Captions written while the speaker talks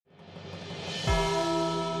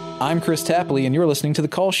I'm Chris Tapley, and you're listening to The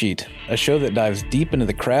Call Sheet, a show that dives deep into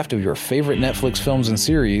the craft of your favorite Netflix films and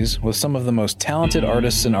series with some of the most talented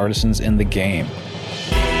artists and artisans in the game.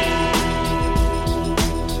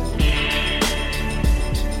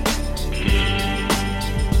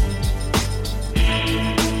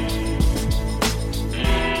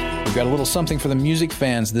 We've got a little something for the music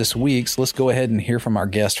fans this week, so let's go ahead and hear from our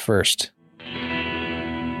guest first.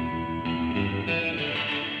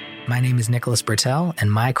 My name is Nicholas Britell, and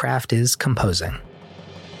my craft is composing.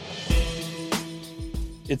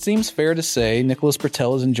 It seems fair to say Nicholas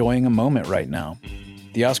Britell is enjoying a moment right now.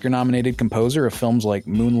 The Oscar-nominated composer of films like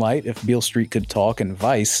Moonlight, If Beale Street Could Talk, and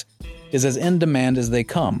Vice is as in demand as they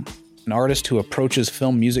come, an artist who approaches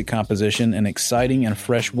film music composition in exciting and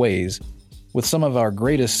fresh ways, with some of our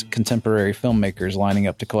greatest contemporary filmmakers lining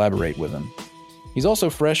up to collaborate with him. He's also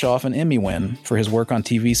fresh off an Emmy win for his work on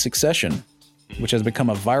TV's Succession, which has become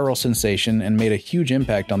a viral sensation and made a huge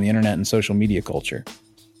impact on the internet and social media culture.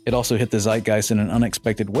 It also hit the zeitgeist in an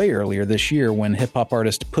unexpected way earlier this year when hip-hop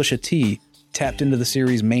artist Pusha T tapped into the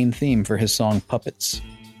series' main theme for his song Puppets.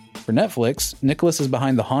 For Netflix, Nicholas is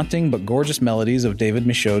behind the haunting but gorgeous melodies of David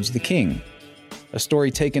Michod's The King, a story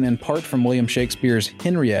taken in part from William Shakespeare's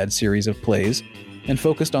Henriad series of plays and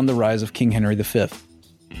focused on the rise of King Henry V.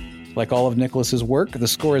 Like all of Nicholas's work, the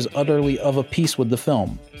score is utterly of a piece with the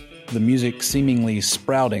film, the music seemingly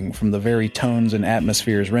sprouting from the very tones and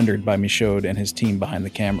atmospheres rendered by Michod and his team behind the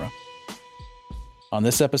camera. On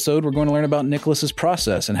this episode, we're going to learn about Nicholas's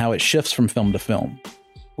process and how it shifts from film to film.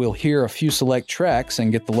 We'll hear a few select tracks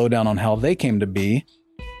and get the lowdown on how they came to be.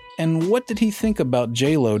 And what did he think about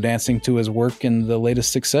J-Lo dancing to his work in the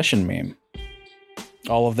latest Succession meme?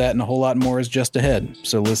 All of that and a whole lot more is just ahead,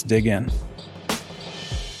 so let's dig in.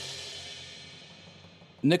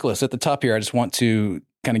 Nicholas, at the top here, I just want to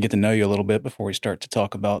kind of get to know you a little bit before we start to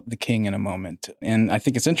talk about The King in a moment. And I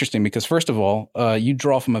think it's interesting because, first of all, you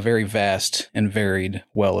draw from a very vast and varied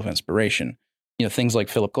well of inspiration. You know, things like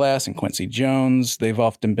Philip Glass and Quincy Jones, they've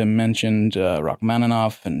often been mentioned,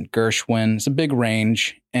 Rachmaninoff and Gershwin. It's a big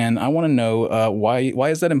range. And I want to know why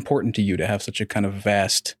is that important to you to have such a kind of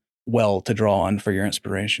vast well to draw on for your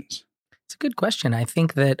inspirations? It's a good question. I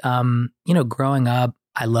think that, growing up,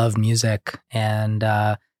 I love music, and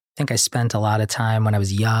I think I spent a lot of time when I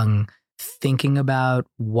was young thinking about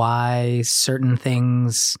why certain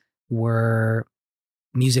things were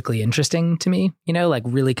musically interesting to me, like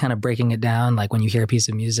really kind of breaking it down. Like when you hear a piece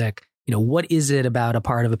of music, what is it about a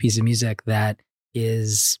part of a piece of music that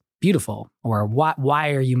is beautiful? Or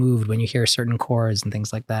why are you moved when you hear certain chords and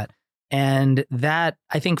things like that? And that,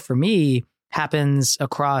 I think for me, happens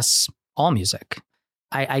across all music.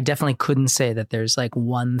 I definitely couldn't say that there's like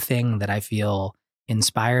one thing that I feel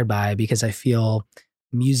inspired by, because I feel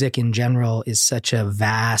music in general is such a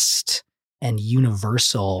vast and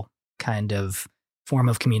universal kind of form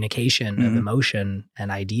of communication, of emotion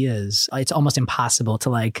and ideas. It's almost impossible to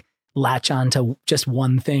like latch on to just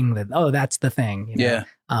one thing that, that's the thing. Yeah.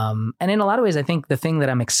 And in a lot of ways, I think the thing that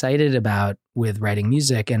I'm excited about with writing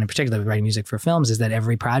music, and in particular with writing music for films, is that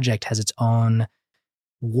every project has its own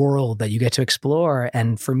world that you get to explore.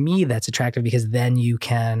 And for me, that's attractive because then you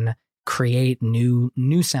can create new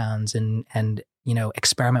sounds and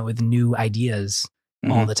experiment with new ideas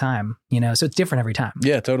all the time, so it's different every time.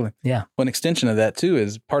 Yeah, totally. Yeah. Well, an extension of that too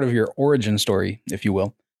is part of your origin story, if you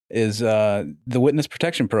will, is the Witness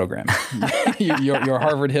Protection Program, your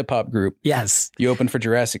Harvard hip hop group. Yes. You opened for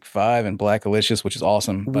Jurassic 5 and Black Alicious, which is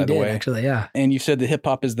awesome, by the way. Actually, yeah. And you said that hip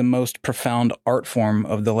hop is the most profound art form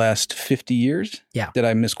of the last 50 years. Yeah. Did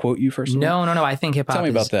I misquote you first of all? No. I think hip hop Tell me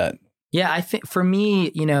about that. Yeah, I think for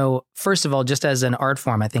me, first of all, just as an art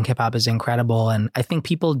form, I think hip hop is incredible. And I think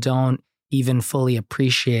people don't even fully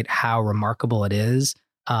appreciate how remarkable it is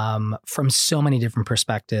from so many different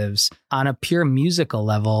perspectives. On a pure musical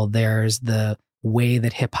level, there's the way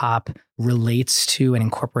that hip hop relates to and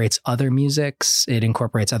incorporates other musics. It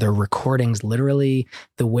incorporates other recordings, literally,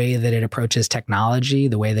 the way that it approaches technology,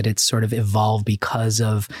 the way that it's sort of evolved because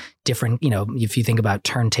of different, if you think about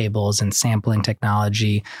turntables and sampling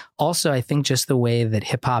technology. Also, I think just the way that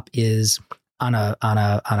hip hop is on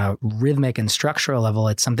a rhythmic and structural level,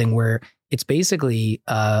 it's something where it's basically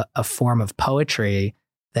a form of poetry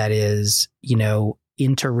that is,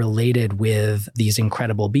 interrelated with these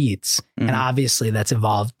incredible beats. And obviously that's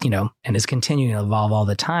evolved, and is continuing to evolve all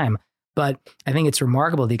the time. But I think it's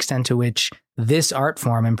remarkable the extent to which this art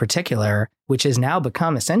form in particular, which has now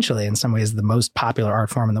become essentially in some ways the most popular art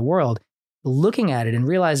form in the world, looking at it and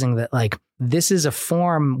realizing that like this is a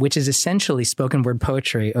form which is essentially spoken word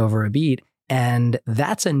poetry over a beat. And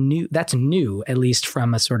that's new, at least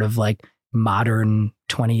from a sort of like modern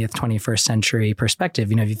 20th, 21st century perspective.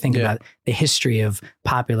 You know, if you think about the history of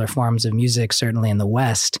popular forms of music, certainly in the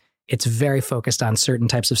West, it's very focused on certain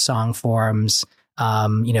types of song forms,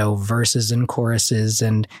 you know, verses and choruses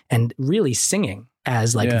and really singing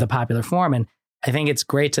as like the popular form. And I think it's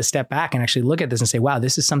great to step back and actually look at this and say, wow,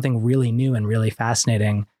 this is something really new and really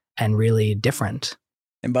fascinating and really different.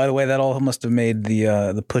 And by the way, that all must have made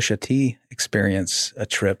the Pusha T experience a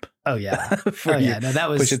trip. Oh yeah, no, that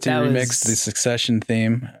was Pusha T remixed the Succession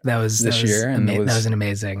theme. That was this year, and that was an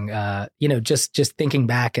amazing. You know, just thinking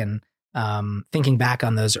back and thinking back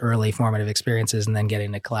on those early formative experiences, and then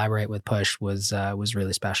getting to collaborate with Push was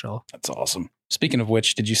really special. That's awesome. Speaking of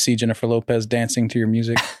which, did you see Jennifer Lopez dancing to your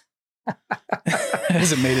music?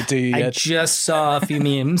 Has it made it to you yet? I just saw a few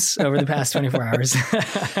memes over the past 24 hours.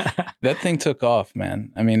 That thing took off,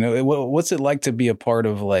 man. I mean, what's it like to be a part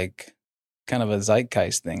of like kind of a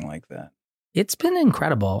zeitgeist thing like that? It's been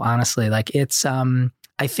incredible, honestly. Like it's,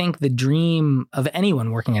 I think the dream of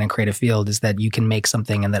anyone working in a creative field is that you can make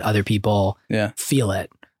something and that other people feel it,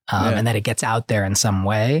 and that it gets out there in some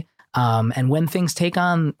way. And when things take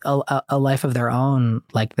on a life of their own,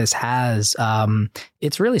 like this has,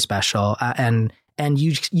 it's really special. And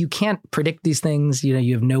you can't predict these things. You know,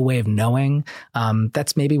 you have no way of knowing.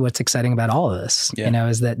 That's maybe what's exciting about all of this. You know,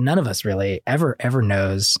 is that none of us really ever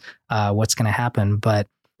knows what's going to happen. But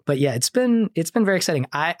yeah, it's been very exciting.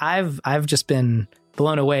 I've just been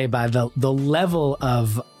blown away by the level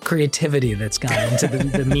of creativity that's gone into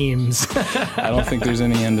the memes. I don't think there's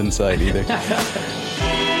any end in sight either.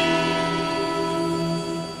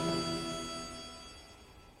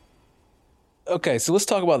 Okay, so let's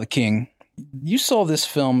talk about The King. You saw this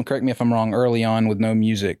film, correct me if I'm wrong, early on with no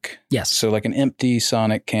music. Yes. So like an empty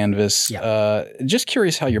sonic canvas. Yeah. Just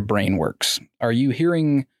curious how your brain works. Are you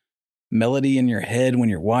hearing melody in your head when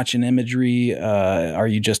you're watching imagery? Are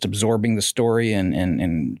you just absorbing the story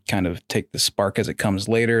and kind of take the spark as it comes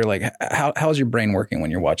later? Like how's your brain working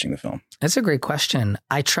when you're watching the film? That's a great question.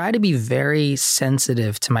 I try to be very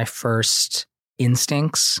sensitive to my first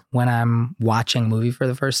instincts when I'm watching a movie for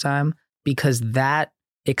the first time, because that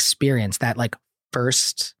experience, that like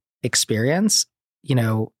first experience, you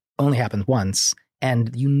know, only happens once,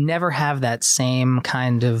 and you never have that same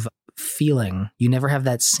kind of feeling. You never have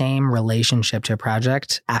that same relationship to a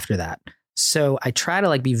project after that. So I try to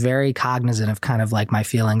like be very cognizant of kind of like my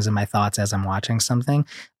feelings and my thoughts as I'm watching something.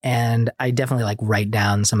 And I definitely like write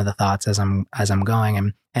down some of the thoughts as I'm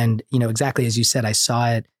going. And you know, exactly as you said, I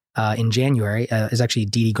saw it in January. It was actually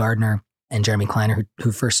Dee Dee Gardner and Jeremy Kleiner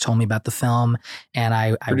who first told me about the film, and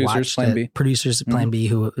I watched Plan B. Producers Plan B,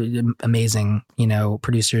 who amazing, you know,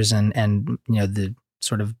 producers and you know the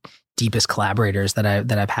sort of deepest collaborators that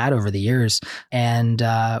I've had over the years, and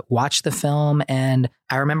watched the film. And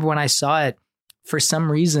I remember when I saw it, for some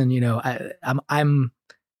reason, you know, I'm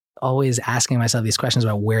always asking myself these questions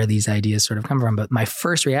about where these ideas sort of come from. But my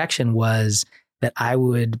first reaction was that I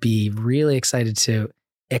would be really excited to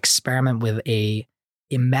experiment with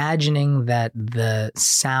imagining that the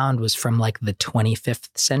sound was from like the 25th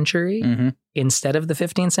century instead of the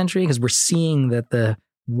 15th century, because we're seeing that the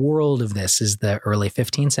world of this is the early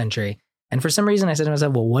 15th century. And for some reason I said to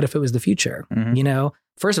myself, well, what if it was the future? You know,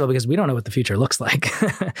 first of all, because we don't know what the future looks like.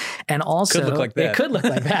 And also it could look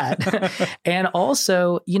like that. And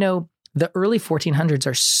also, you know, the early 1400s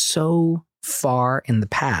are so far in the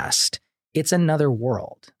past. It's another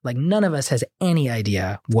world. Like none of us has any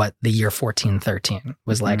idea what the year 1413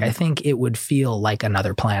 was like. I think it would feel like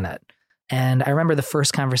another planet. And I remember the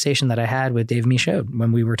first conversation that I had with David Michod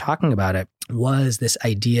when we were talking about it was this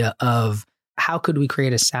idea of how could we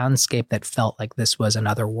create a soundscape that felt like this was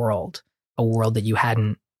another world, a world that you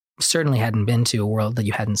certainly hadn't been to, a world that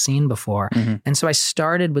you hadn't seen before. And so I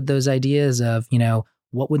started with those ideas of, you know,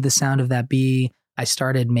 what would the sound of that be? I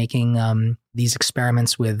started making these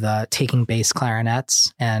experiments with taking bass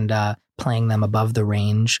clarinets and playing them above the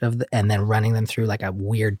range and then running them through like a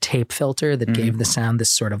weird tape filter that gave the sound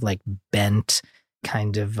this sort of like bent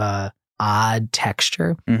kind of odd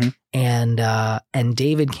texture. And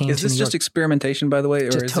David came to New York. Is this just experimentation, by the way,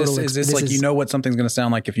 or is this like, you know what something's going to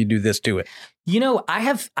sound like if you do this to it? You know, I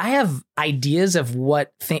have ideas of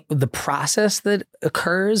what the process that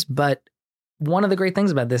occurs, but one of the great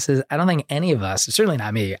things about this is I don't think any of us, certainly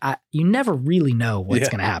not me, you never really know what's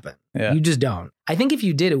going to happen. You just don't. I think if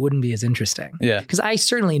you did, it wouldn't be as interesting. Because I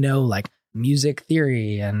certainly know like music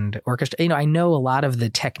theory and orchestra. You know, I know a lot of the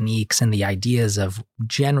techniques and the ideas of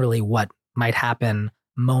generally what might happen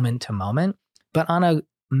moment to moment. But on a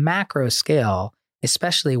macro scale,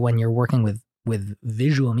 especially when you're working with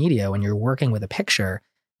visual media, when you're working with a picture,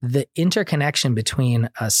 the interconnection between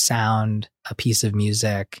a sound, a piece of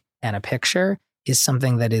music, and a picture is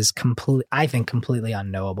something that is completely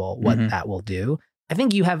unknowable what that will do. I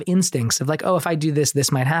think you have instincts of like, oh, if I do this,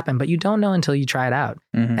 this might happen, but you don't know until you try it out.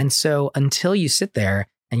 And so until you sit there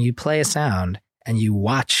and you play a sound and you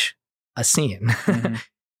watch a scene,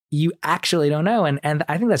 you actually don't know. And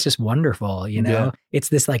I think that's just wonderful. It's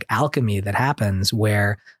this like alchemy that happens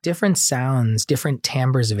where different sounds, different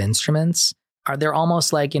timbres of instruments they're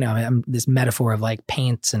almost like, this metaphor of like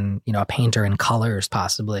paints and, a painter and colors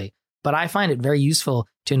possibly. But I find it very useful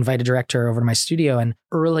to invite a director over to my studio. And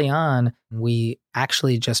early on, we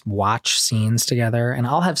actually just watch scenes together. And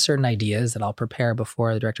I'll have certain ideas that I'll prepare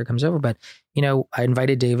before the director comes over. But, I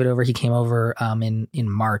invited David over. He came over in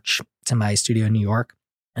March to my studio in New York.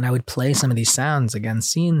 And I would play some of these sounds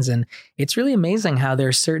against scenes. And it's really amazing how there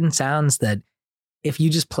are certain sounds that if you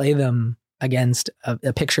just play them against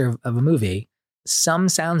a picture of a movie, some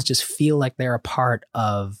sounds just feel like they're a part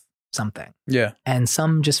of something. Yeah. And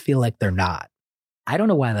some just feel like they're not. I don't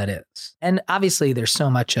know why that is. And obviously there's so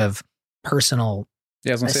much of personal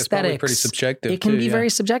I was gonna say, it's probably pretty subjective. It can be very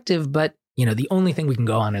subjective, but the only thing we can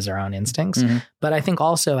go on is our own instincts. But I think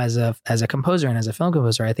also as a composer and as a film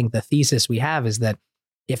composer, I think the thesis we have is that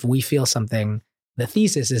if we feel something, the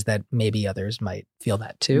thesis is that maybe others might feel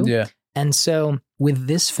that too. Yeah. And so with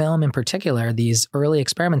this film in particular, these early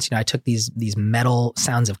experiments, I took these metal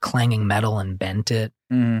sounds of clanging metal and bent it.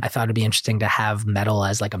 I thought it'd be interesting to have metal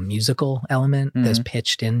as like a musical element that's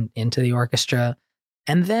pitched into the orchestra.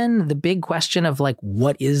 And then the big question of like,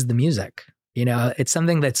 what is the music? It's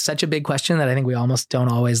something that's such a big question that I think we almost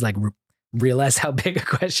don't always like realize how big a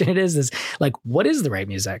question it is like, what is the right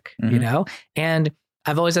music? And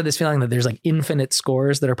I've always had this feeling that there's like infinite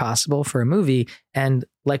scores that are possible for a movie. And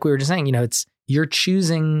like we were just saying, you're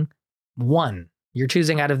choosing one. You're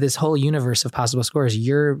choosing out of this whole universe of possible scores.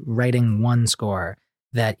 You're writing one score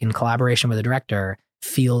that in collaboration with a director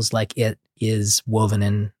feels like it is woven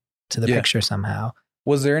into the picture somehow.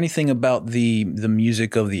 Was there anything about the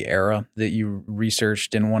music of the era that you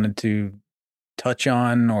researched and wanted to touch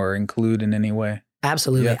on or include in any way?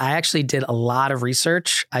 Absolutely. Yeah. I actually did a lot of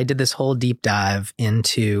research. I did this whole deep dive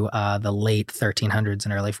into the late 1300s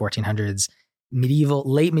and early 1400s,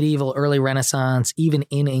 late medieval, early Renaissance, even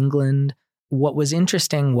in England. What was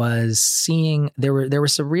interesting was seeing there were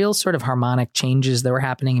some real sort of harmonic changes that were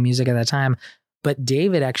happening in music at that time. But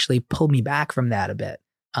David actually pulled me back from that a bit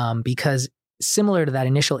because similar to that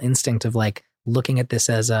initial instinct of like looking at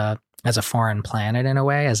this as a foreign planet in a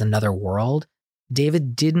way, as another world,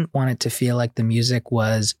 David didn't want it to feel like the music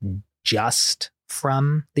was just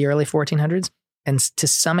from the early 1400s. And to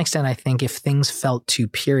some extent, I think if things felt too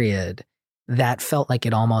period, that felt like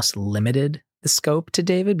it almost limited the scope to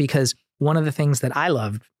David. Because one of the things that I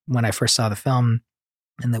loved when I first saw the film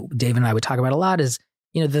and that David and I would talk about a lot is,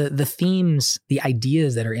 the themes, the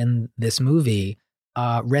ideas that are in this movie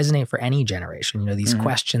resonate for any generation. These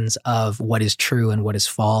questions of what is true and what is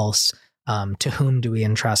false, to whom do we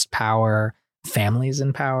entrust power, families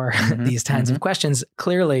in power, these kinds of questions.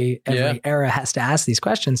 Clearly, every era has to ask these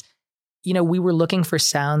questions. We were looking for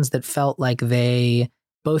sounds that felt like they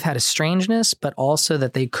both had a strangeness, but also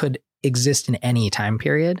that they could exist in any time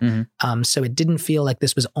period. So it didn't feel like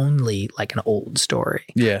this was only like an old story.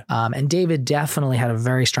 Yeah. And David definitely had a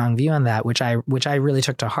very strong view on that, which I really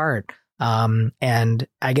took to heart. And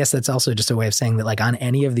I guess that's also just a way of saying that like on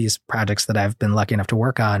any of these projects that I've been lucky enough to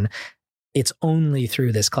work on, it's only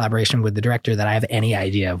through this collaboration with the director that I have any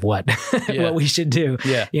idea of what we should do.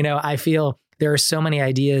 Yeah. I feel there are so many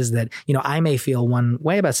ideas that, I may feel one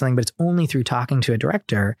way about something, but it's only through talking to a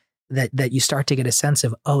director that you start to get a sense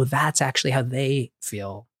of, oh, that's actually how they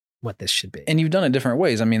feel what this should be. And you've done it different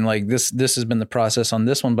ways. I mean, like this has been the process on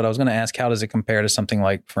this one, but I was going to ask, how does it compare to something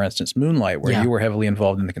like, for instance, Moonlight, where you were heavily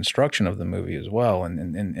involved in the construction of the movie as well,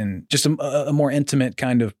 and just a more intimate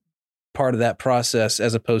kind of part of that process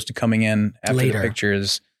as opposed to coming in after the picture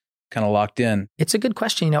is kind of locked in? It's a good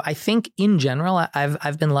question. I think in general,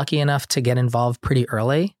 I've been lucky enough to get involved pretty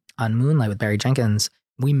early on Moonlight with Barry Jenkins.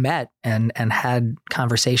 We met and had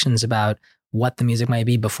conversations about what the music might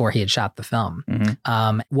be before he had shot the film.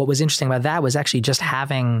 What was interesting about that was actually just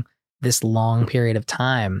having this long period of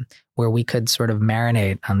time where we could sort of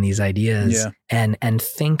marinate on these ideas and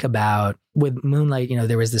think about. With Moonlight,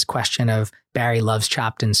 there was this question of Barry loves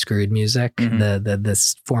chopped and screwed music,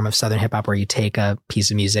 this form of Southern hip hop where you take a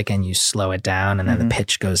piece of music and you slow it down and then the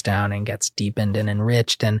pitch goes down and gets deepened and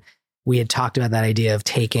enriched. And we had talked about that idea of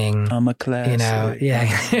taking, I'm a classic.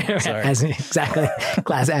 as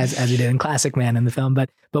you did in Classic Man in the film. But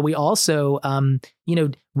we also,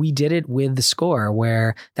 we did it with the score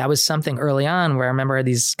where that was something early on where I remember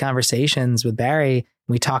these conversations with Barry.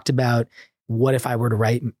 We talked about what if I were to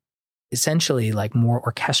write essentially like more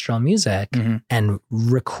orchestral music and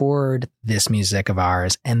record this music of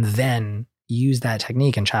ours and then use that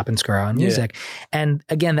technique and chop and screw our own music. And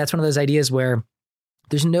again, that's one of those ideas where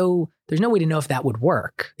there's no way to know if that would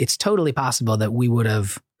work. It's totally possible that we would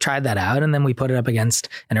have tried that out and then we put it up against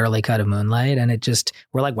an early cut of Moonlight and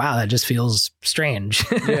we're like, wow, that just feels strange.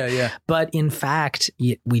 But in fact,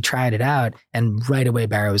 we tried it out and right away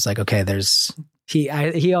Barry was like, okay, he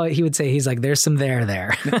would say, he's like, there's some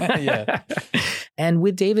there. And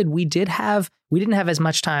with David, we didn't have as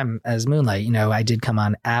much time as Moonlight. You know, I did come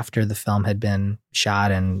on after the film had been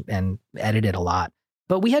shot and edited a lot,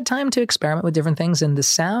 but we had time to experiment with different things. And the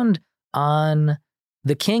sound on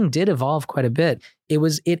The King did evolve quite a bit.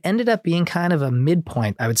 It ended up being kind of a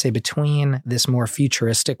midpoint, I would say, between this more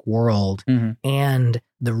futuristic world and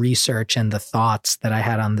the research and the thoughts that I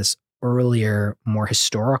had on this earlier, more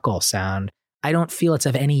historical sound. I don't feel it's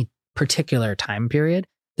of any particular time period.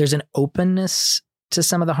 There's an openness to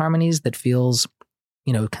some of the harmonies that feels,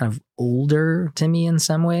 you know, kind of older to me in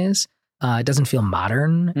some ways. It doesn't feel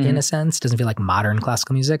modern in a sense. It doesn't feel like modern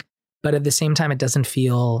classical music. But at the same time,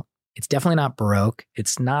 it's definitely not Baroque.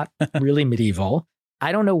 It's not really medieval.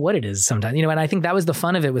 I don't know what it is sometimes, you know, and I think that was the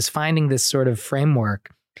fun of it, was finding this sort of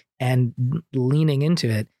framework and leaning into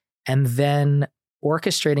it and then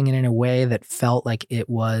orchestrating it in a way that felt like it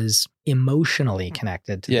was emotionally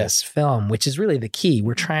connected to this film, which is really the key.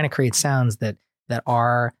 We're trying to create sounds that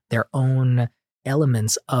are their own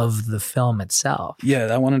elements of the film itself. Yeah,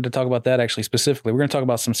 I wanted to talk about that actually specifically. We're going to talk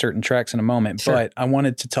about some certain tracks in a moment, but I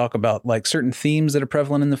wanted to talk about like certain themes that are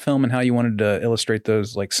prevalent in the film and how you wanted to illustrate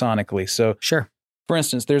those like sonically. So for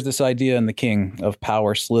instance, there's this idea in The King of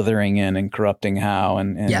power slithering in and corrupting Hal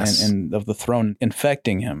and of the throne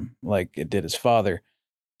infecting him like it did his father.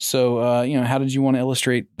 So, you know, how did you want to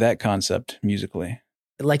illustrate that concept musically?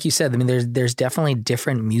 Like you said, I mean, there's definitely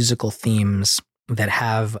different musical themes that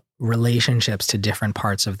have relationships to different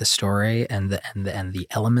parts of the story and the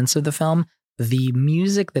elements of the film. The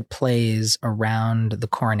music that plays around the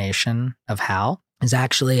coronation of Hal is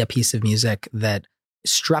actually a piece of music that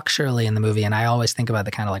structurally in the movie, and I always think about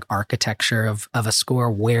the kind of like architecture of a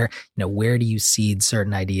score where, you know, where do you seed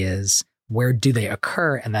certain ideas? Where do they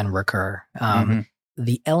occur and then recur?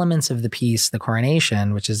 The elements of the piece, the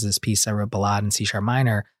coronation, which is this piece I wrote ballade in C-sharp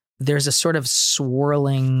minor, there's a sort of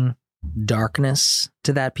swirling darkness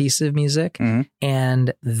to that piece of music.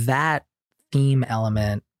 And that theme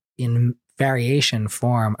element in variation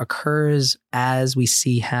form occurs as we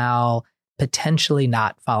see Hal potentially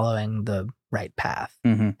not following the right path.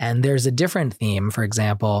 And there's a different theme, for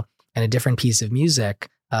example, and a different piece of music,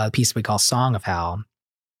 a piece we call Song of Hal,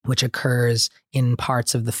 which occurs in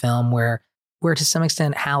parts of the film where to some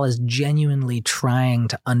extent Hal is genuinely trying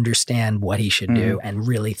to understand what he should do and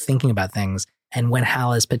really thinking about things. And when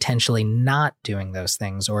Hal is potentially not doing those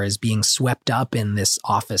things or is being swept up in this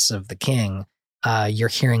office of the king, you're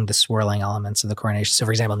hearing the swirling elements of the coronation. So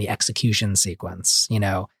for example, in the execution sequence, you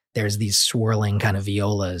know, there's these swirling kind of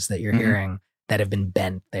violas that you're hearing that have been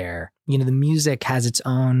bent there. You know, the music has its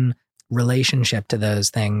own relationship to those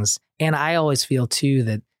things. And I always feel too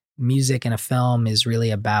that music in a film is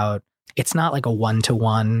really about, it's not like a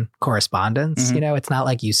one-to-one correspondence. You know, it's not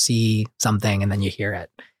like you see something and then you hear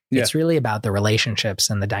it. It's really about the relationships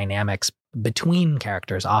and the dynamics between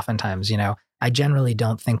characters. Oftentimes, you know, I generally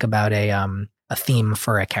don't think about a theme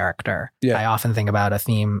for a character. I often think about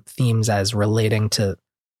themes as relating to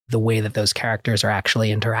the way that those characters are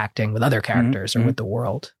actually interacting with other characters or with the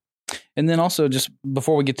world. And then also, just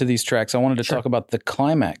before we get to these tracks, I wanted to talk about the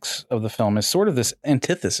climax of the film as sort of this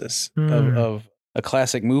antithesis of a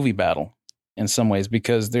classic movie battle in some ways,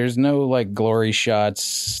 because there's no like glory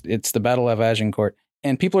shots. It's the Battle of Agincourt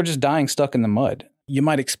and people are just dying stuck in the mud. You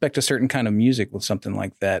might expect a certain kind of music with something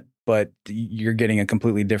like that, but you're getting a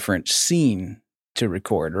completely different scene to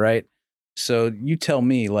record, right? So you tell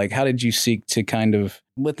me, like, how did you seek to kind of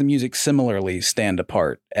let the music similarly stand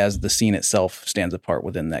apart as the scene itself stands apart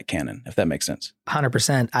within that canon, if that makes sense?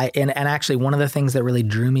 100%. And actually, one of the things that really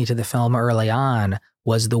drew me to the film early on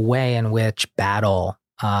was the way in which battle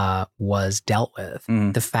was dealt with.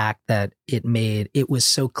 The fact that it was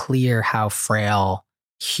so clear how frail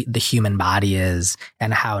the human body is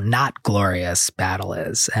and how not glorious battle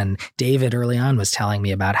is. And David early on was telling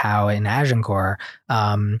me about how in Agincourt,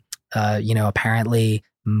 you know, apparently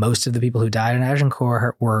most of the people who died in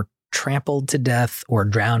Agincourt were trampled to death or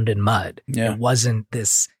drowned in mud. It wasn't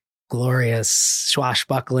this glorious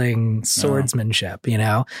swashbuckling swordsmanship, you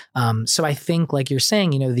know? So I think, like you're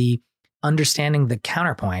saying, you know, the understanding the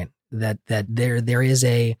counterpoint that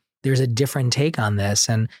there's a different take on this,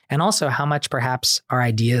 and also how much perhaps our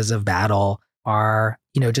ideas of battle are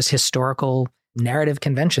just historical narrative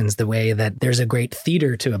conventions, the way that there's a great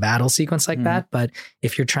theater to a battle sequence like that. But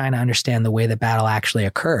if you're trying to understand the way the battle actually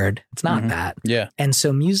occurred, it's not that. Yeah. And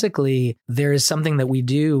so musically, there is something that we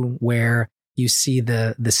do where you see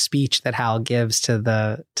the speech that Hal gives to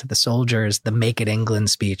the soldiers, the Make It England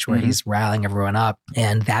speech, where he's rallying everyone up.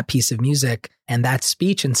 And that piece of music and that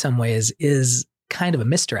speech in some ways is kind of a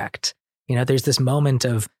misdirect. There's this moment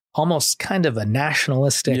of almost kind of a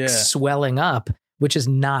nationalistic swelling up, which is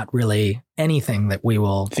not really anything that we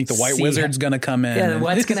will think the White Wizard's going to come in. Yeah,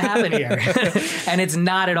 what's going to happen here? And it's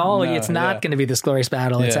not at all. No, it's not going to be this glorious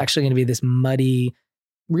battle. It's actually going to be this muddy,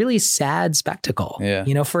 really sad spectacle,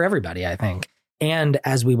 for everybody, I think. And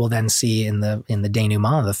as we will then see in the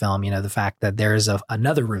denouement of the film, the fact that there's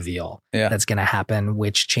another reveal that's going to happen,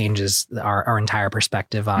 which changes our entire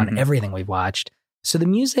perspective on everything we've watched. So the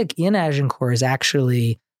music in Agincourt is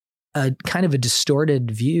actually a kind of a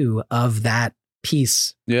distorted view of that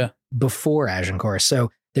piece before Agincourt.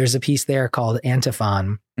 So there's a piece there called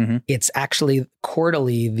Antiphon. It's actually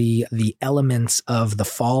quarterly the elements of the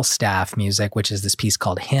Falstaff music, which is this piece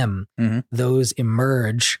called Hymn. Those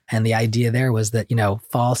emerge. And the idea there was that,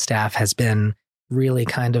 Falstaff has been really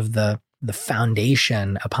kind of the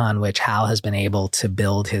foundation upon which Hal has been able to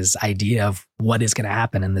build his idea of what is going to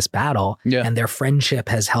happen in this battle. And their friendship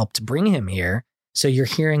has helped bring him here. So you're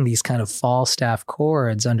hearing these kind of Falstaff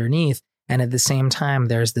chords underneath. And at the same time,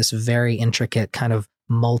 there's this very intricate kind of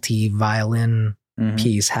multi-violin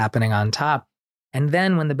piece happening on top. And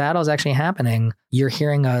then when the battle is actually happening, you're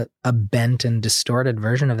hearing a bent and distorted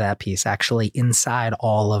version of that piece actually inside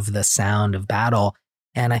all of the sound of battle.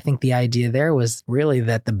 And I think the idea there was really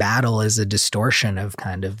that the battle is a distortion of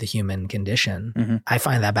kind of the human condition. I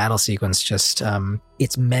find that battle sequence just,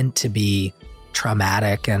 it's meant to be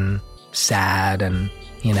traumatic and sad and,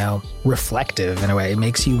 reflective in a way. It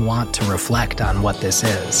makes you want to reflect on what this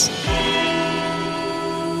is.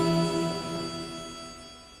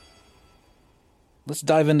 Let's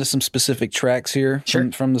dive into some specific tracks here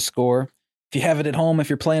from the score. If you have it at home, if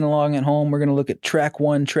you're playing along at home, we're going to look at track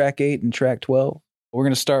 1, track 8, and track 12. We're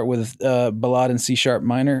going to start with Ballade in C sharp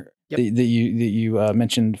minor that you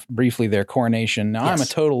mentioned briefly there, Coronation. Now, I'm a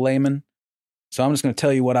total layman, so I'm just going to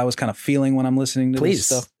tell you what I was kind of feeling when I'm listening to this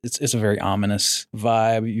stuff. It's a very ominous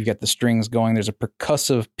vibe. You've got the strings going. There's a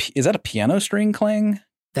percussive, is that a piano string clang?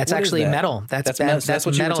 That's actually metal. That's metal.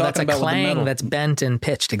 That's a clang that's bent and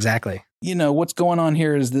pitched. Exactly. What's going on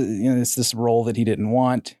here is it's this role that he didn't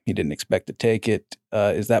want. He didn't expect to take it.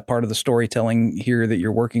 Is that part of the storytelling here that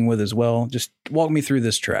you're working with as well? Just walk me through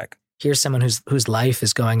this track. Here's someone whose life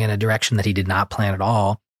is going in a direction that he did not plan at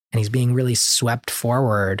all. And he's being really swept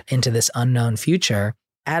forward into this unknown future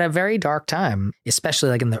at a very dark time, especially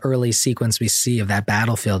like in the early sequence we see of that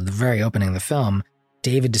battlefield, the very opening of the film.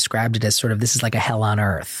 David described it as sort of, this is like a hell on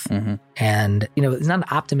earth. And, it's not an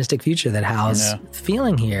optimistic future that Hal's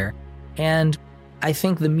feeling here. And I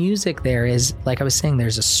think the music there is, like I was saying,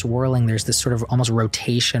 there's this sort of almost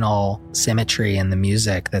rotational symmetry in the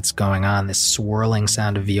music that's going on, this swirling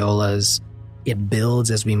sound of violas. It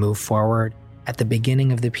builds as we move forward. At the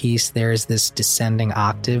beginning of the piece, there's this descending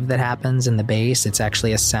octave that happens in the bass. It's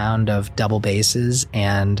actually a sound of double basses,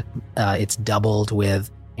 and it's doubled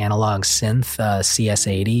with analog synth,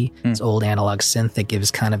 CS80. It's old analog synth that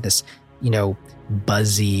gives kind of this,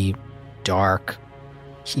 buzzy, dark,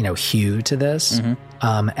 hue to this.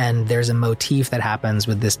 And there's a motif that happens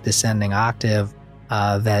with this descending octave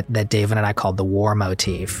that David and I called the war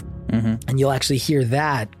motif. And you'll actually hear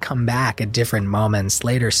that come back at different moments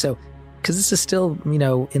later. So, because this is still,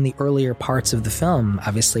 in the earlier parts of the film,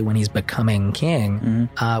 obviously when he's becoming king,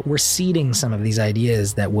 we're seeding some of these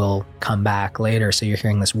ideas that will come back later. So you're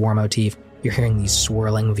hearing this war motif, you're hearing these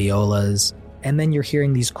swirling violas, and then you're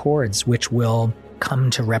hearing these chords, which will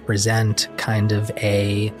come to represent kind of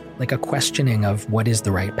a questioning of what is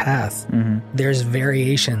the right path. There's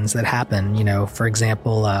variations that happen, for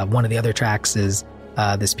example, one of the other tracks is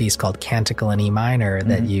this piece called Canticle in E minor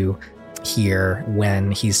that you hear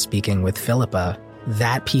when he's speaking with Philippa.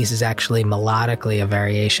 That piece is actually melodically a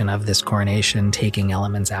variation of this coronation, taking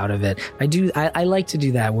elements out of it. I like to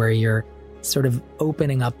do that, where you're sort of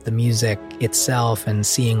opening up the music itself and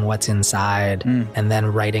seeing what's inside, and then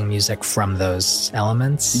writing music from those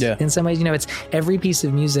elements. In some ways, it's every piece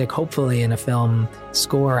of music, hopefully in a film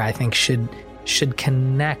score, I think should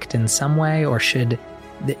connect in some way, or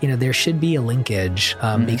there should be a linkage,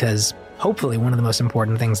 because hopefully one of the most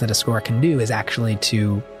important things that a score can do is actually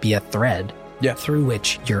to be a thread through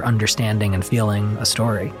which you're understanding and feeling a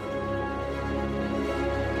story.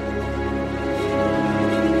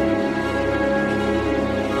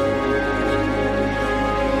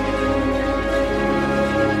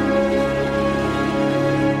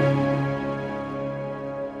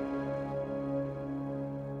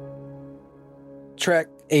 track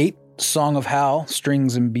 8, Song of Hal,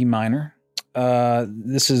 strings in B minor.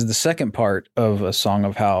 This is the second part of a Song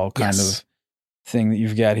of Hal kind of thing that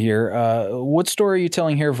you've got here. What story are you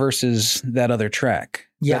telling here versus that other track?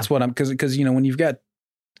 Yeah. That's what I'm, because when you've got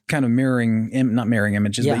kind of not mirroring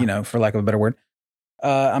images, but for lack of a better word,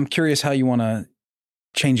 I'm curious how you want to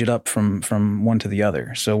change it up from one to the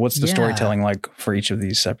other. So what's the storytelling like for each of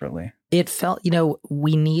these separately? It felt,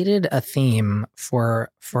 we needed a theme for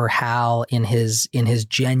Hal in his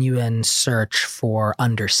genuine search for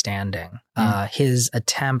understanding, his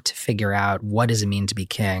attempt to figure out what does it mean to be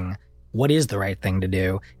king, what is the right thing to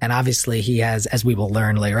do. And obviously he has, as we will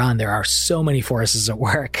learn later on, there are so many forces at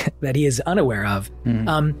work that he is unaware of.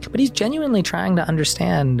 But he's genuinely trying to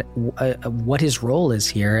understand what his role is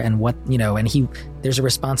here and what, and there's a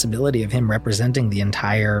responsibility of him representing the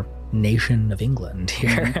entire nation of England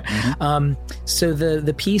here. So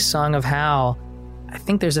the piece Song of Hal, I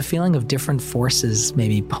think there's a feeling of different forces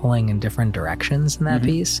maybe pulling in different directions in that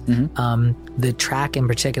piece. The track in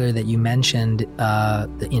particular that you mentioned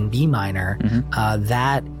in B minor,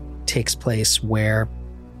 that takes place where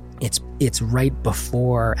it's right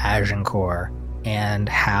before Agincourt, and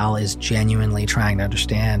Hal is genuinely trying to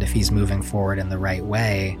understand if he's moving forward in the right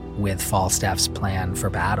way with Falstaff's plan for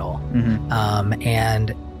battle.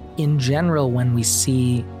 And in general, when we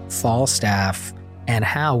see Falstaff and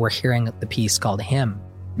Hal, we're hearing the piece called Hymn.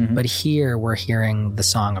 But here we're hearing the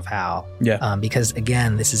Song of Hal. Because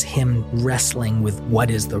again, this is him wrestling with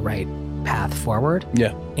what is the right path forward.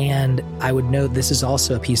 And I would note this is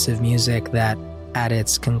also a piece of music that at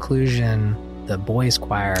its conclusion, the boys'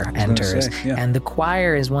 choir enters. And the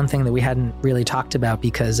choir is one thing that we hadn't really talked about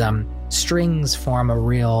because strings form a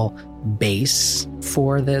real base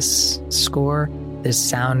for this score. This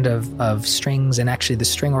sound of strings, and actually the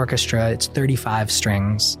string orchestra, it's 35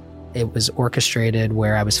 strings. It was orchestrated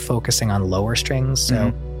where I was focusing on lower strings.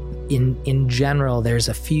 So in general, there's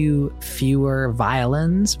a fewer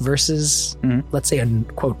violins versus, let's say, a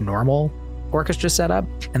quote normal orchestra setup.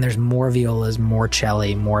 And there's more violas, more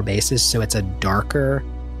cello, more basses. So it's a darker,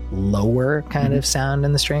 lower kind of sound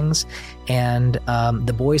in the strings. And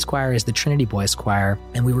the boys' choir is the Trinity Boys' Choir.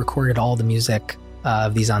 And we recorded all the music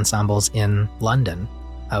of these ensembles in London.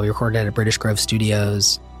 We recorded at British Grove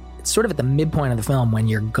Studios. It's sort of at the midpoint of the film when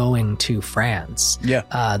you're going to France.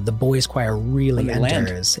 The boys' choir really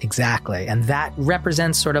enters. Exactly. And that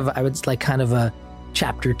represents sort of, I would like kind of a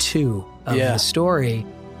chapter 2 of the story.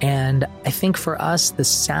 And I think for us, the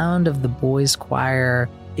sound of the boys' choir,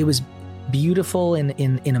 it was beautiful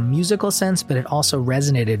in a musical sense, but it also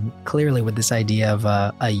resonated clearly with this idea of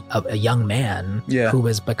a young man who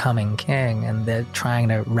was becoming king, and they're trying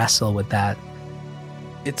to wrestle with that.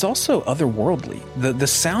 It's also otherworldly. The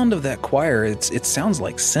sound of that choir, it sounds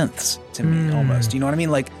like synths to me almost. You know what I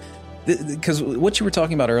mean? Like, because what you were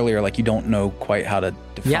talking about earlier, like you don't know quite how to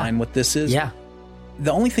define what this is.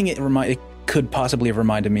 The only thing it could possibly have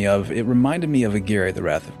reminded me of, it reminded me of Aguirre, The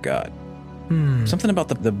Wrath of God. Something about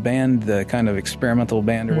the band, the kind of experimental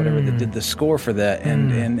band or whatever that did the score for that.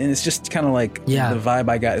 And it's just kind of like the vibe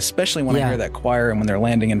I got, especially when I hear that choir and when they're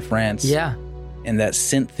landing in France. And that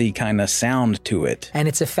synthy kind of sound to it. And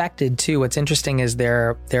it's affected too. What's interesting is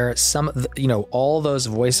there are some, all those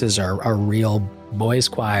voices are real boys'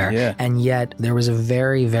 choir. And yet there was a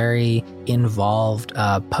very, very involved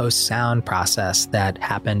post-sound process that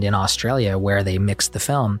happened in Australia where they mixed the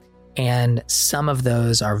film. And some of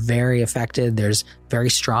those are very affected. There's very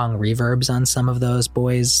strong reverbs on some of those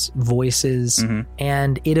boys' voices.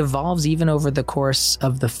 And it evolves even over the course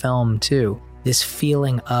of the film too. This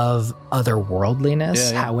feeling of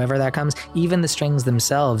otherworldliness, however that comes. Even the strings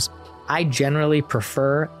themselves, I generally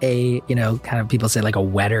prefer a, kind of people say like a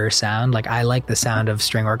wetter sound. Like I like the sound of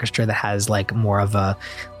string orchestra that has like more of a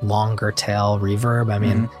longer tail reverb. I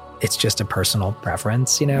mean, it's just a personal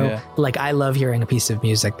preference, Like I love hearing a piece of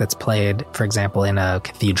music that's played, for example, in a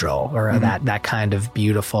cathedral or that kind of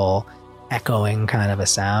beautiful echoing kind of a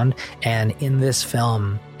sound. And in this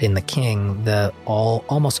film, in The King,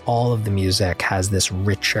 almost all of the music has this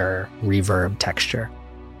richer reverb texture.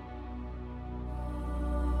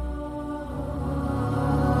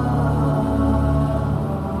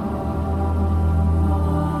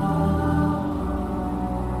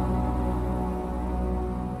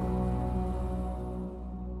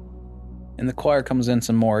 And the choir comes in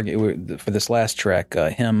some more for this last track,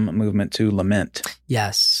 hymn movement to lament.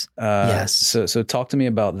 Yes. So talk to me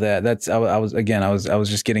about that. I was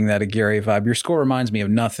just getting that Aguirre vibe. Your score reminds me of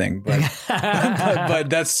nothing, but but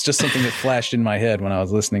that's just something that flashed in my head when I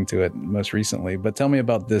was listening to it most recently. But tell me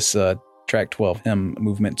about this track 12 hymn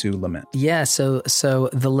movement to Lament? Yeah, so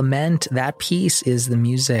the Lament, that piece is the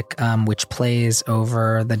music which plays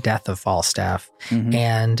over the death of Falstaff.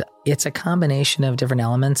 And it's a combination of different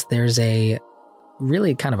elements. There's a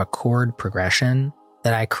really kind of a chord progression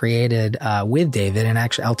that I created with David. And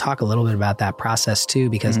actually, I'll talk a little bit about that process too,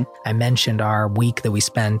 because I mentioned our week that we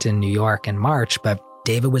spent in New York in March, but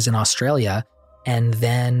David was in Australia and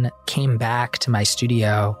then came back to my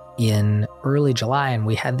studio in early July. And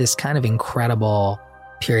we had this kind of incredible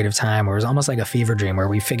period of time where it was almost like a fever dream where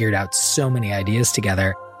we figured out so many ideas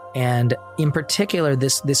together. And in particular,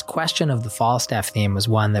 this question of the Falstaff theme was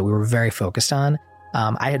one that we were very focused on.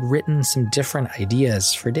 I had written some different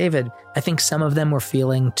ideas for David. I think some of them were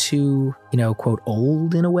feeling too, quote,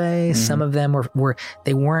 old in a way. Some of them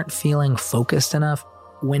they weren't feeling focused enough.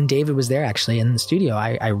 When David was there actually in the studio,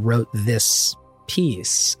 I wrote this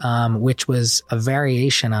piece, which was a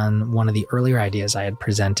variation on one of the earlier ideas I had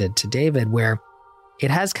presented to David, where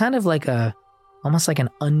it has kind of like almost like an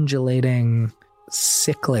undulating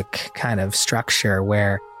cyclic kind of structure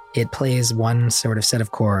where it plays one sort of set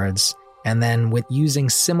of chords, and then with using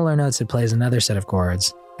similar notes, it plays another set of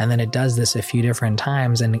chords. And then it does this a few different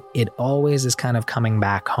times. And it always is kind of coming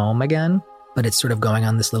back home again, but it's sort of going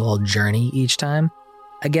on this little journey each time.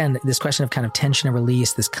 Again, this question of kind of tension and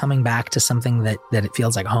release, this coming back to something that it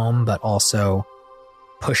feels like home, but also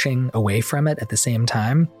pushing away from it at the same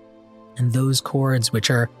time. And those chords,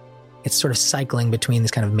 it's sort of cycling between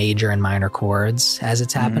these kind of major and minor chords as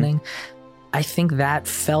it's happening. I think that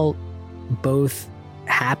felt both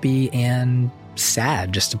happy and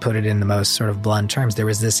sad, just to put it in the most sort of blunt terms. There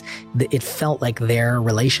was it felt like their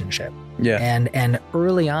relationship. Yeah. And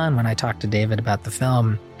early on when I talked to David about the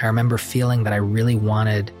film, I remember feeling that I really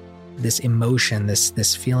wanted this emotion,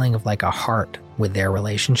 this feeling of like a heart with their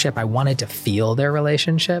relationship. I wanted to feel their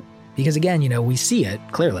relationship because again, we see it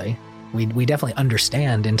clearly. We definitely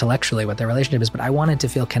understand intellectually what their relationship is, but I wanted to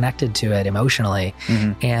feel connected to it emotionally.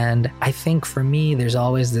 And I think for me, there's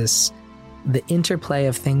always the interplay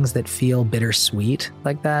of things that feel bittersweet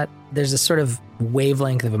like that. There's a sort of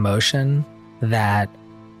wavelength of emotion that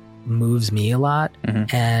moves me a lot.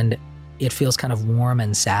 And it feels kind of warm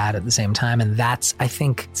and sad at the same time. And I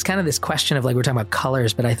think it's kind of this question of like, we're talking about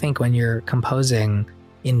colors, but I think when you're composing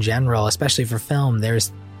in general, especially for film, there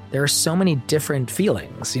are so many different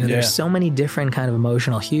feelings, there's so many different kind of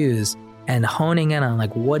emotional hues, and honing in on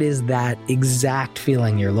like, what is that exact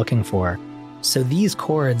feeling you're looking for? So these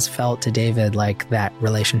chords felt to David like that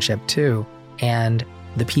relationship too. And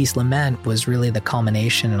the piece Lament was really the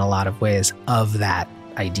culmination in a lot of ways of that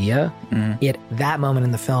idea. That moment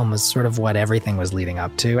in the film was sort of what everything was leading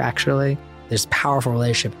up to, actually. There's a powerful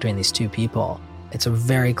relationship between these two people. It's a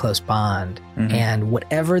very close bond. And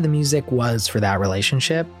whatever the music was for that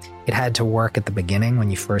relationship, it had to work at the beginning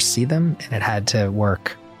when you first see them, and it had to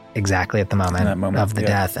work exactly at the moment of the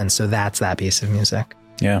death. And so that's that piece of music.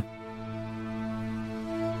 Yeah.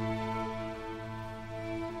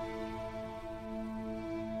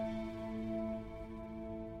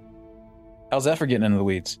 How's that for getting into the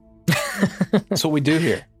weeds? That's what we do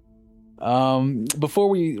here. Before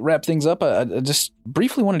we wrap things up, I just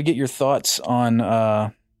briefly wanted to get your thoughts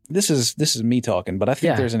on this is me talking, but I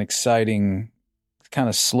think there's an exciting kind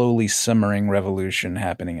of slowly simmering revolution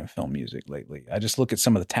happening in film music lately. I just look at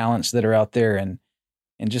some of the talents that are out there and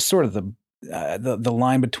just sort of the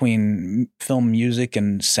line between film music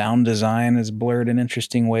and sound design is blurred in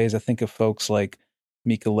interesting ways. I think of folks like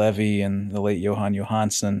Mika Levy and the late Johan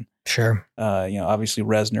Johansson. Sure. Obviously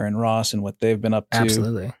Reznor and Ross and what they've been up to.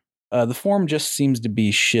 Absolutely. The form just seems to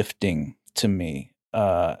be shifting to me.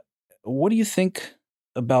 What do you think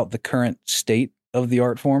about the current state of the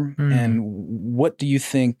art form? And what do you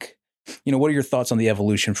think, what are your thoughts on the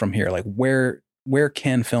evolution from here? Like where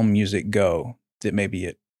can film music go that maybe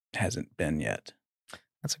it hasn't been yet?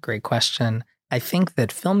 That's a great question. I think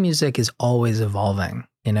that film music is always evolving.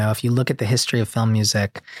 If you look at the history of film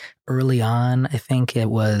music early on, I think it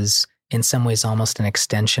was in some ways almost an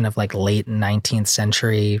extension of like late 19th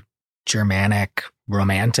century Germanic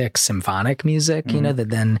romantic symphonic music, that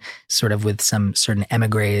then sort of with some certain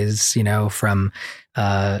emigres, from,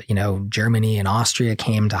 Germany and Austria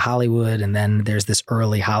came to Hollywood. And then there's this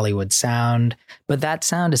early Hollywood sound, but that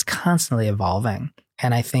sound is constantly evolving.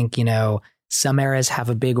 And I think, some eras have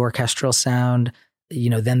a big orchestral sound.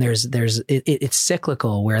 Then it's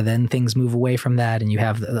cyclical where then things move away from that, and you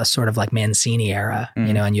have a sort of like Mancini era,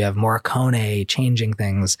 and you have Morricone changing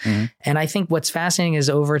things. And I think what's fascinating is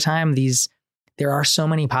over time, there are so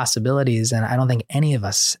many possibilities, and I don't think any of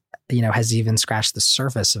us, has even scratched the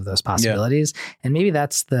surface of those possibilities. And maybe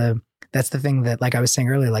that's the that's the thing that, like I was saying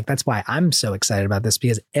earlier, like that's why I'm so excited about this,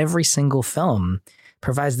 because every single film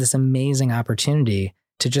provides this amazing opportunity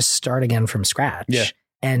to just start again from scratch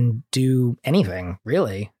and do anything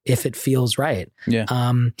really, if it feels right. Yeah.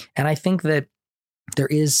 And I think that there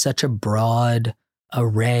is such a broad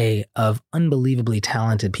array of unbelievably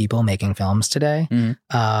talented people making films today,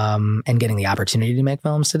 and getting the opportunity to make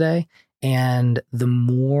films today. And the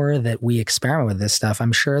more that we experiment with this stuff,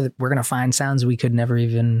 I'm sure that we're going to find sounds we could never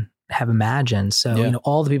even have imagined. So, you know,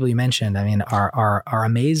 all the people you mentioned, I mean, are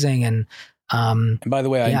amazing. And by the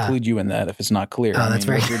way, I include you in that if it's not clear. Oh, that's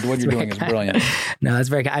very what you're doing is brilliant. No, that's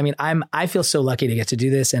very, I mean, I feel so lucky to get to do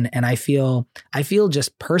this. And I feel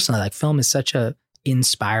just personally like film is such a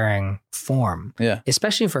inspiring form,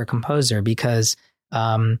 especially for a composer, because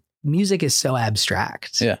music is so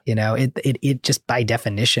abstract. You know, it just by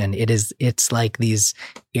definition, it's like these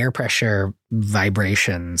air pressure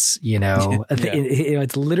vibrations, you know,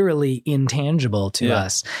 it's literally intangible to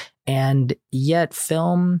us. And yet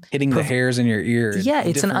film hitting the hairs in your ear. Yeah,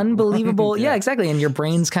 it's an unbelievable. Exactly. And your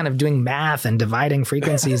brain's kind of doing math and dividing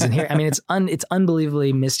frequencies and here. I mean, it's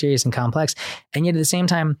unbelievably mysterious and complex. And yet at the same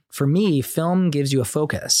time, for me, film gives you a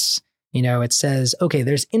focus. You know, it says, okay,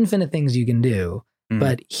 there's infinite things you can do,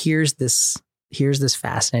 but here's this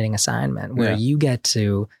fascinating assignment where you get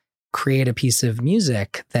to create a piece of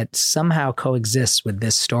music that somehow coexists with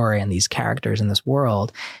this story and these characters in this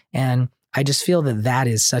world. And I just feel that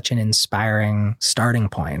is such an inspiring starting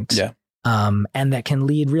point. And that can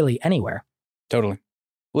lead really anywhere. Totally.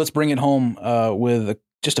 Let's bring it home with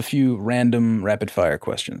just a few random rapid fire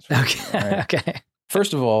questions. Okay. Right? Okay.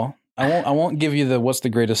 First of all, I won't give you the what's the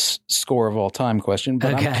greatest score of all time question,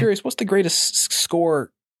 but I'm curious, what's the greatest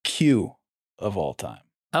score cue of all time?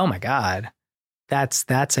 Oh my God. That's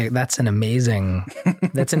an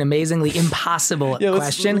amazingly impossible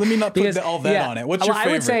question. Let me not put all that on it. What's your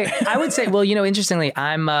favorite? I would say, well, you know, interestingly,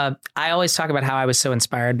 I always talk about how I was so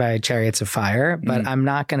inspired by Chariots of Fire, but I'm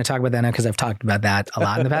not going to talk about that now because I've talked about that a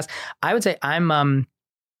lot in the past. I would say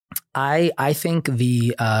I think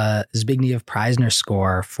the Zbigniew Preisner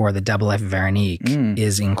score for the Double Life of Veronique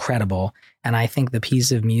is incredible. And I think the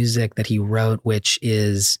piece of music that he wrote, which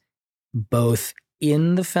is both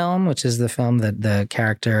in the film, which is the film that the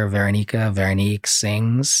character Veronique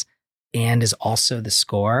sings, and is also the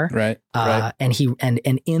score. Right.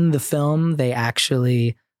 And in the film, they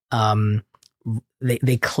actually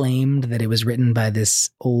they claimed that it was written by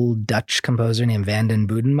this old Dutch composer named Van den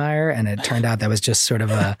Boedenmeijer, and it turned out that was just sort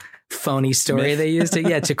of a phony story they used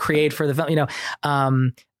to create for the film. You know,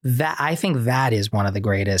 that I think that is one of the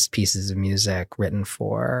greatest pieces of music written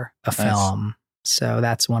for a film. So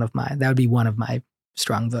that would be one of my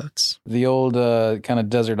strong votes. The old kind of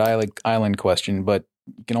desert island question, but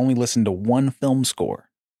you can only listen to one film score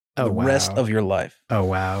the rest of your life. Oh,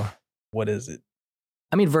 wow. What is it?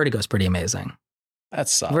 I mean, Vertigo's pretty amazing.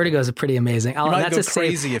 That's solid. Vertigo's pretty amazing. That's a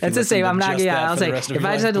save. That's a save. I'm not. Yeah, I'll say if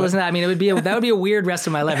I just had to listen to that, I mean, that would be a weird rest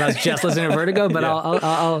of my life. I was just listening to Vertigo, but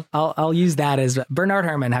I'll use that as Bernard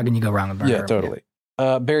Herrmann. How can you go wrong with Bernard Herrmann?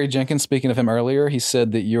 Totally. Barry Jenkins, speaking of him earlier, he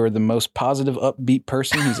said that you're the most positive, upbeat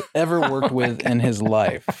person he's ever worked with in his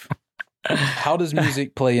life. How does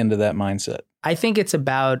music play into that mindset? I think it's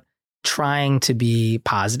about trying to be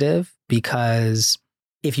positive, because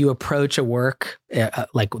if you approach a work,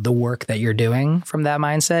 like the work that you're doing from that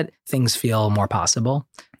mindset, things feel more possible.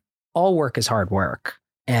 All work is hard work,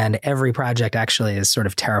 and every project actually is sort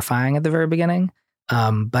of terrifying at the very beginning.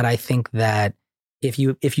 But I think that if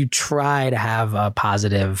you try to have a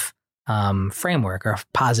positive framework or a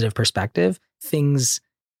positive perspective, things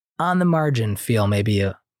on the margin feel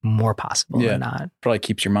maybe more possible or not. Probably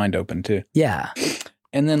keeps your mind open too. Yeah.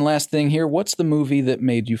 And then last thing here, what's the movie that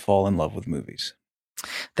made you fall in love with movies?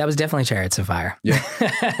 That was definitely Chariots of Fire. Yeah.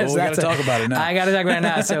 Well, we got to talk about it now. I got to talk about it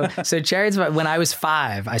now. So Chariots of Fire, when I was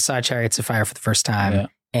 5, I saw Chariots of Fire for the first time,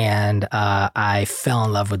 and I fell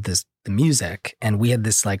in love with the music. And we had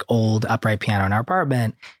this like old upright piano in our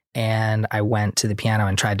apartment, and I went to the piano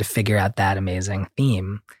and tried to figure out that amazing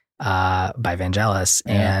theme by Vangelis,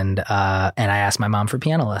 and I asked my mom for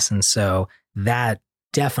piano lessons. So that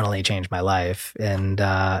definitely changed my life,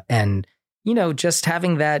 and you know, just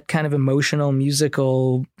having that kind of emotional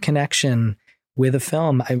musical connection with a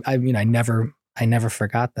film, I mean, I never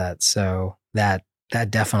forgot that. So that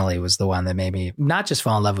definitely was the one that made me not just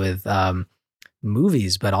fall in love with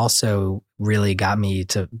movies, but also really got me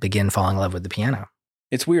to begin falling in love with the piano.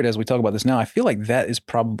 It's weird as we talk about this now. I feel like that is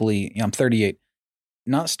probably, I'm 38,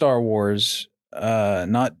 not Star Wars,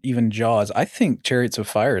 not even Jaws. I think Chariots of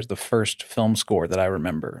Fire is the first film score that I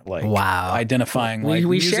remember. Like, wow, identifying we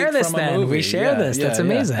music share this from a then. movie. We share this. That's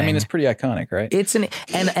amazing. I mean, it's pretty iconic, right?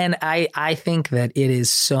 And I think that it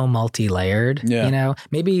is so multi-layered. Yeah. You know,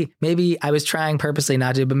 maybe I was trying purposely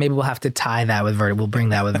not to, but maybe we'll have to tie that with Vert. We'll bring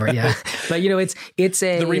that with Vert. Yeah. But you know, it's the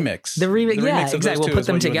remix. The remix. Yeah, remix exactly. We'll put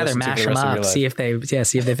them together, mash them up, see if they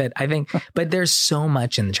fit. I think, but there's so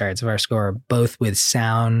much in the Chariots of Fire score, both with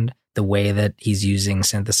sound, the way that he's using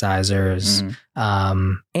synthesizers,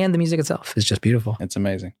 and the music itself is just beautiful. It's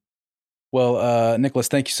amazing. Well, Nicholas,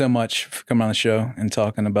 thank you so much for coming on the show and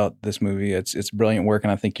talking about this movie. It's brilliant work,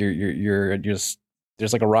 and I think you're just,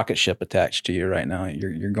 there's like a rocket ship attached to you right now.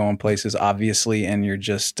 You're going places, obviously, and you're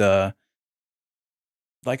just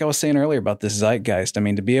like I was saying earlier about this zeitgeist. I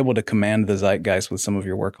mean, to be able to command the zeitgeist with some of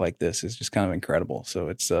your work like this is just kind of incredible. So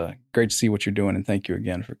it's great to see what you're doing, and thank you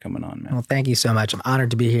again for coming on, man. Well, thank you so much. I'm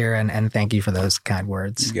honored to be here, and thank you for those kind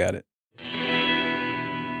words. You got it.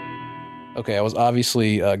 Okay, I was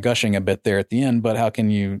obviously gushing a bit there at the end, but how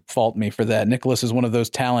can you fault me for that? Nicholas is one of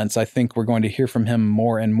those talents. I think we're going to hear from him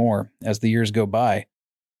more and more as the years go by,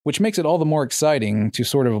 which makes it all the more exciting to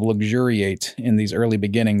sort of luxuriate in these early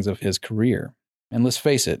beginnings of his career. And let's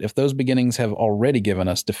face it, if those beginnings have already given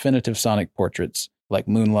us definitive sonic portraits, like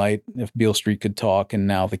Moonlight, If Beale Street Could Talk, and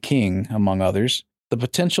now The King, among others, the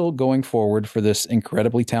potential going forward for this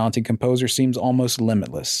incredibly talented composer seems almost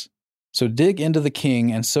limitless. So dig into The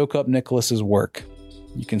King and soak up Nicholas's work.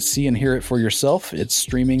 You can see and hear it for yourself. It's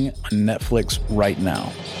streaming on Netflix right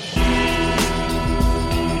now.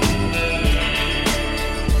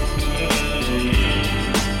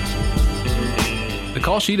 The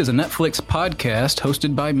Call Sheet is a Netflix podcast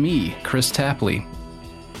hosted by me, Chris Tapley.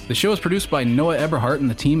 The show is produced by Noah Eberhardt and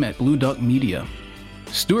the team at Blue Duck Media.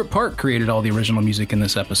 Stuart Park created all the original music in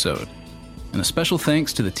this episode. And a special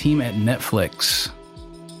thanks to the team at Netflix.